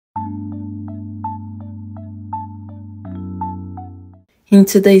In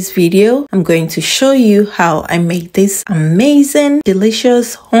today's video, I'm going to show you how I make this amazing,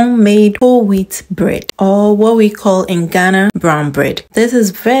 delicious, homemade whole wheat bread, or what we call in Ghana, brown bread. This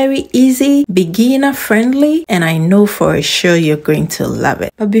is very easy, beginner friendly, and I know for sure you're going to love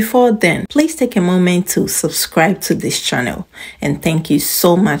it. But before then, please take a moment to subscribe to this channel, and thank you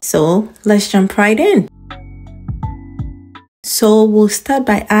so much. So let's jump right in. So we'll start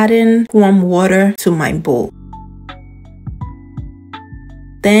by adding warm water to my bowl.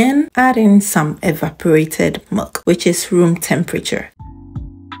 Then add in some evaporated milk, which is room temperature.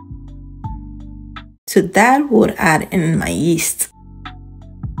 To that, we'll add in my yeast.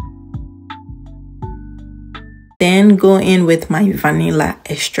 Then go in with my vanilla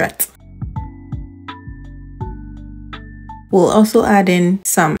extract. We'll also add in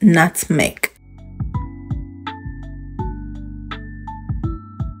some nutmeg.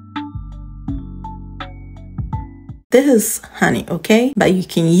 This is honey, okay? But you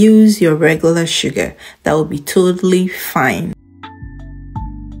can use your regular sugar. That will be totally fine.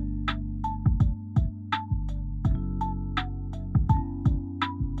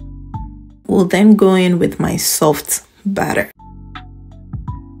 We'll then go in with my soft butter,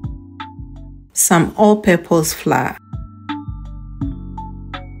 some all-purpose flour,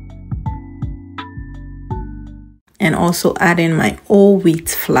 and also add in my whole wheat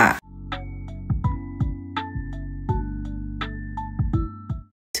flour.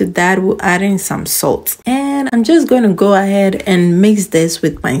 To that, we'll add in some salt, and I'm just going to go ahead and mix this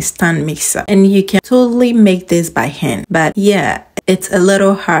with my stand mixer. And you can totally make this by hand, but yeah, it's a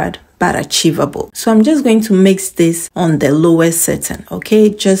little hard but achievable. So I'm just going to mix this on the lowest setting,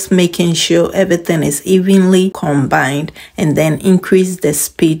 okay? Just making sure everything is evenly combined, and then increase the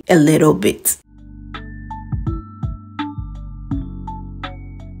speed a little bit.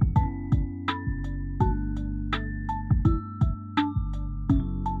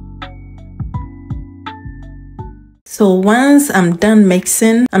 So once I'm done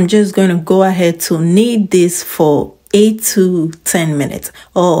mixing, I'm just going to go ahead to knead this for 8 to 10 minutes,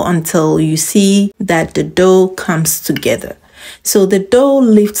 or until you see that the dough comes together. So the dough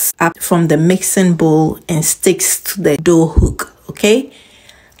lifts up from the mixing bowl and sticks to the dough hook, okay?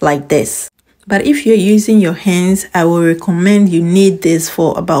 Like this. But if you're using your hands, I will recommend you knead this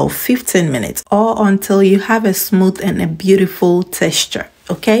for about 15 minutes, or until you have a smooth and a beautiful texture,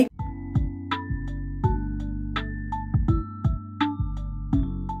 okay?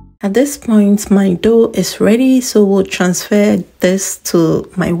 At this point, my dough is ready, so we'll transfer this to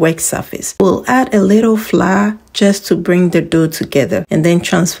my work surface. We'll add a little flour just to bring the dough together, and then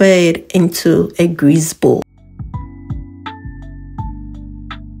transfer it into a grease bowl.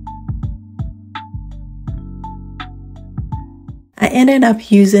 I ended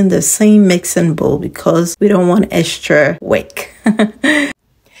up using the same mixing bowl because we don't want extra work.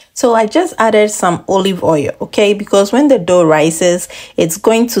 So I just added some olive oil, okay? Because when the dough rises, it's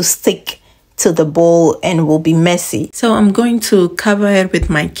going to stick to the bowl and will be messy. So I'm going to cover it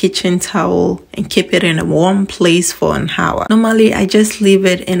with my kitchen towel and keep it in a warm place for an hour. Normally, I just leave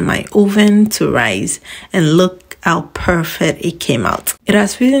it in my oven to rise, and look how perfect it came out. It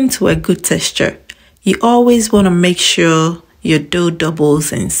has risen to a good texture. You always want to make sure your dough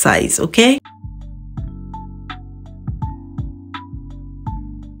doubles in size, okay?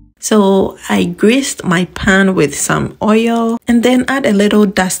 So I greased my pan with some oil, and then add a little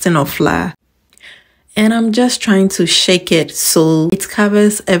dusting of flour. And I'm just trying to shake it so it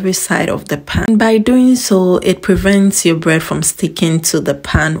covers every side of the pan. And by doing so, it prevents your bread from sticking to the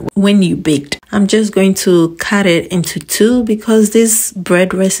pan when you baked. I'm just going to cut it into two because this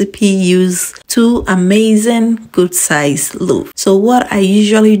bread recipe uses two amazing good sized loaves. So what I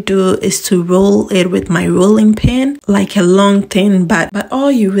usually do is to roll it with my rolling pin like a long thin bat. But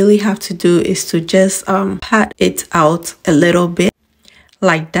all you really have to do is to just pat it out a little bit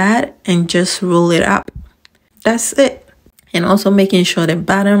like that, and just roll it up. That's it. And also making sure the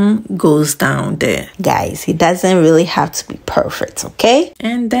bottom goes down there. Guys, it doesn't really have to be perfect, okay?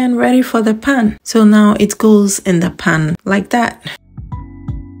 And then ready for the pan. So now it goes in the pan like that.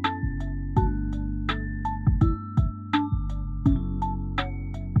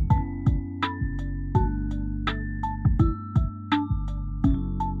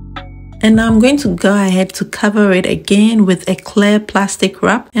 And now I'm going to go ahead to cover it again with a clear plastic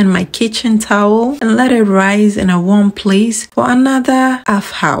wrap and my kitchen towel, and let it rise in a warm place for another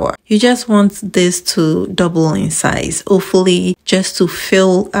half hour. You just want this to double in size, hopefully just to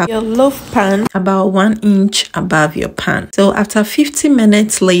fill up your loaf pan about 1 inch above your pan. So after 50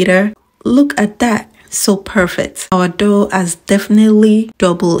 minutes later, look at that. so perfect. Our dough has definitely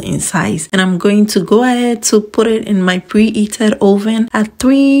doubled in size, and I'm going to go ahead to put it in my preheated oven at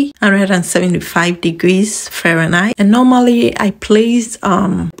 375 degrees Fahrenheit. And normally I place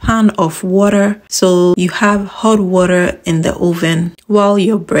pan of water so you have hot water in the oven while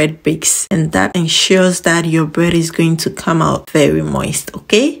your bread bakes, and that ensures that your bread is going to come out very moist.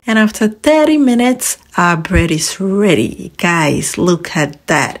 Okay, and after 30 minutes our bread is ready. Guys, look at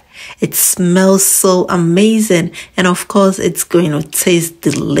that. It smells so amazing, and of course it's going to taste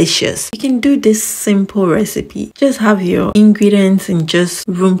delicious. You can do this simple recipe. Just have your ingredients in just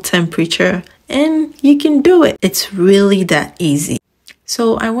room temperature and you can do it. It's really that easy.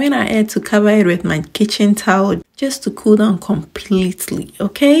 So I went ahead to cover it with my kitchen towel just to cool down completely,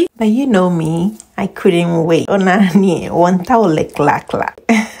 okay? But you know me, I couldn't wait. One towel clack.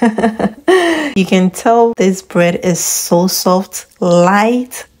 You can tell this bread is so soft,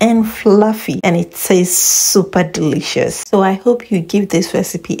 light and fluffy, and it tastes super delicious. So I hope you give this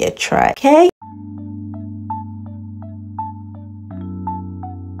recipe a try, okay?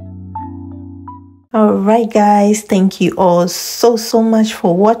 Alright guys, thank you all so much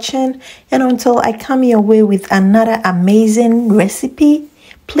for watching, and until I come your way with another amazing recipe,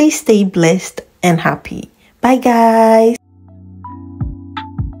 please stay blessed and happy. Bye guys.